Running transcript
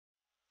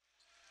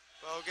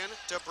Bogan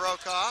to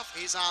Brokoff.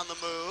 He's on the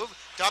move.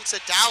 Dumps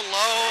it down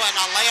low and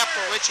a layup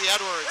for Richie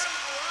Edwards.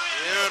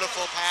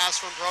 Beautiful pass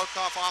from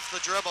Brokoff off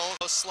the dribble.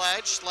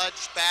 Sledge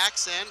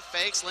backs in,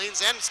 fakes,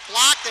 leans in. It's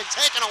blocked and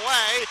taken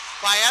away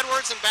by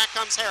Edwards, and back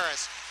comes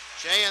Harris.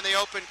 Jay in the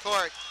open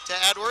court to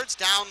Edwards.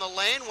 Down the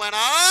lane, went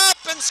up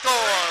and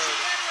scored.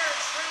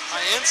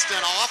 An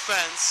instant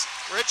offense.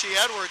 Richie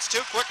Edwards,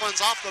 two quick ones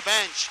off the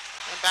bench.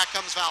 And back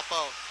comes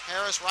Valpo.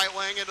 Harris right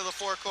wing into the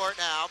forecourt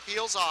now.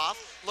 Peels off,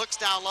 looks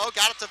down low,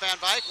 got it to Van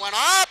Vyk, went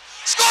up,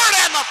 scored,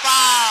 and the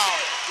foul!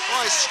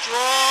 Boy,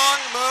 strong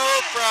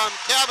move from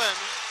Kevin.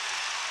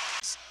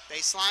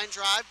 Baseline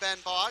drive, Ben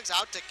Boggs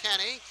out to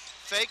Kenny.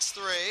 Fakes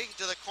three,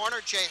 to the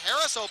corner, Jay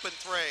Harris open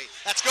three.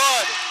 That's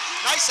good.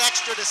 Nice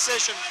extra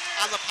decision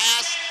on the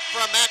pass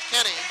from Matt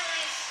Kenny.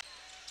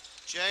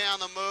 Jay on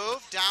the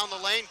move, down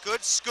the lane,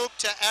 good scoop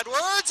to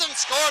Edwards, and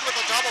scored with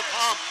a double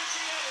pump.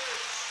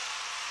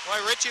 Boy,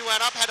 Richie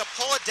went up, had to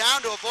pull it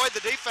down to avoid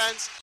the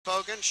defense.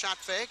 Bogan, shot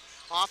fake,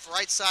 off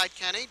right side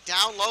Kenny,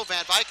 down low,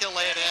 Van Vyk will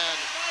lay it in.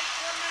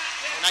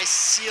 A nice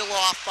seal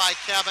off by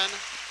Kevin.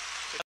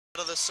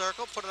 To the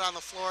circle, put it on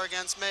the floor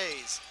against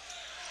Mays.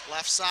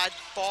 Left side,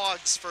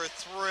 Boggs for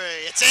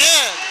three. It's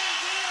in!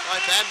 Boy,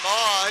 Ben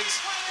Boggs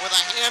with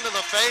a hand in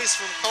the face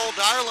from Cole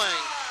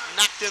Darling.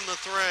 Knocked in the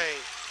three.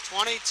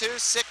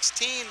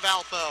 22-16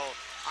 Valpo.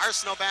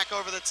 Arsenault back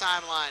over the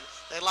timeline.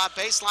 They lob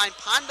baseline.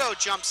 Pondo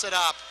jumps it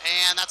up,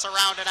 and that's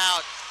around and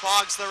out.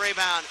 Boggs the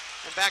rebound.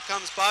 And back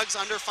comes Buggs,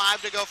 under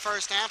 5 to go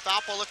first half.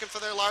 Valpo looking for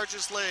their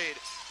largest lead.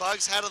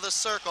 Buggs head of the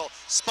circle.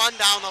 Spun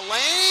down the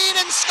lane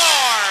and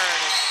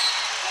scored!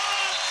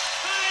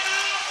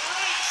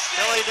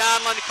 Billy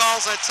Donlon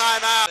calls a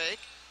timeout.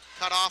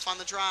 Cut off on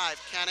the drive.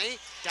 Kenny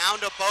down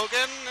to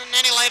Bogan, and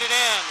then he laid it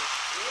in.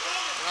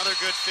 Another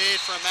good feed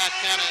from Matt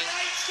Kenny.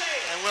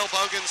 And Will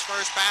Bogan's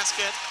first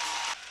basket.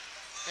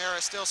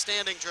 Harris still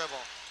standing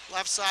dribble.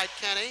 Left side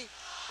Kenny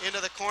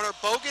into the corner.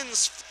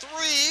 Bogan's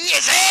three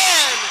is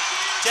in!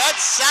 Dead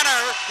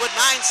center with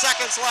 9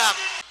 seconds left.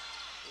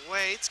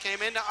 Waits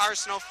came into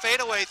Arsenault.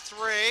 Fadeaway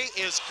three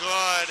is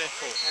good.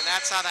 And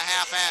that's how the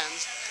half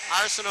ends.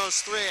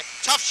 Arsenault's three,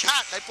 tough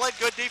shot. They played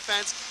good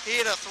defense.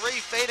 He hit a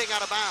three fading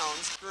out of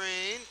bounds.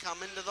 Green,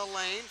 come into the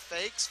lane,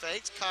 fakes,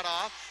 cut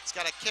off. He's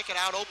got to kick it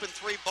out. Open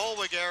three,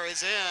 Bolwiger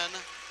is in.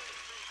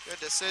 Good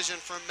decision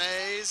from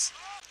Mays.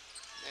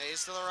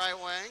 Mays to the right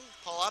wing,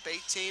 pull up,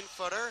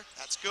 18-footer.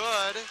 That's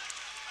good.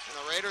 And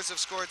the Raiders have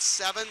scored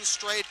 7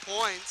 straight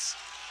points.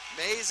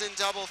 Mays in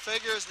double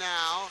figures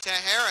now. To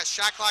Harris,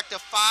 shot clock to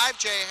 5.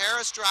 Jay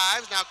Harris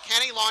drives. Now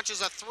Kenny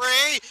launches a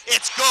three.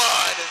 It's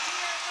good.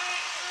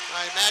 All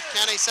right, Matt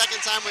Kenny,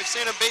 second time we've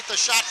seen him beat the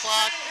shot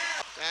clock.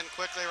 And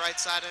quickly right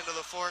side into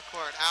the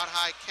forecourt. Out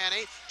high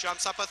Kenny,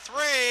 jumps up a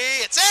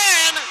three. It's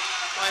in!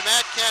 Boy,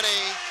 Matt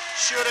Kenny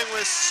shooting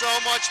with so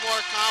much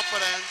more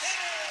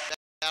confidence.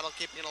 That'll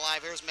keep you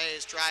alive. Here's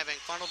Mays driving,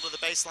 funneled to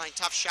the baseline.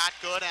 Tough shot,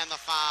 good, and the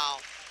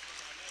foul.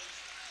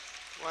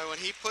 Boy,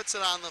 when he puts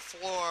it on the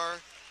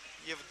floor,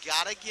 you've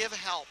got to give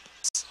help.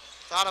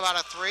 Thought about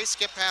a three,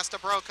 skip pass to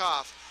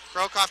Brokoff.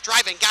 Brokoff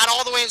driving, got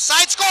all the way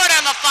inside, scored,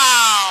 and the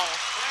foul!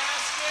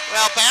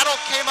 Well, Battle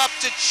came up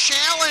to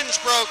challenge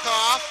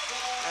Brokoff,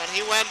 and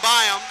he went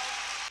by him.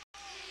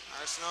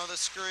 Arsenault the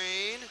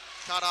screen,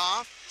 cut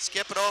off,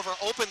 skip it over,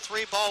 open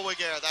three,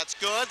 Bolwiger. That's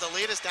good, the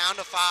lead is down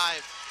to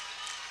 5.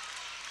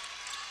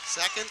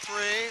 Second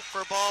three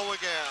for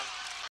Bolwiger.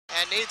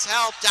 And needs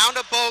help, down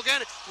to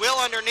Bogan, Will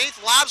underneath,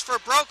 lobs for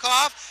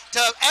Brokoff, to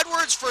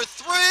Edwards for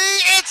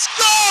three, it's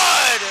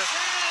good!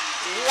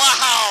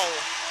 Wow!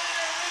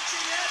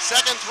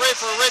 Second three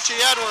for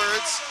Richie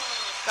Edwards.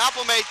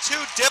 Valpo made 2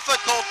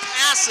 difficult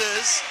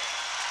passes,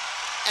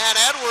 and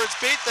Edwards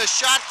beat the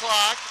shot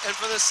clock, and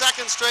for the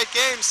second straight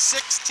game,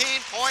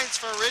 16 points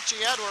for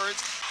Richie Edwards.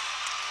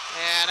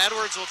 And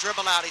Edwards will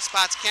dribble out. He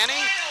spots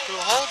Kenny, who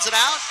holds it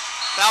out.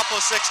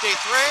 Valpo 63,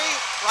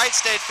 Wright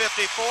State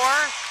 54.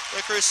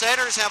 The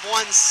Crusaders have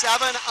won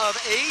 7 of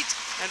 8,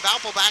 and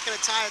Valpo back in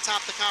a tie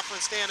atop the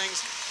conference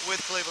standings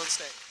with Cleveland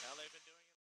State.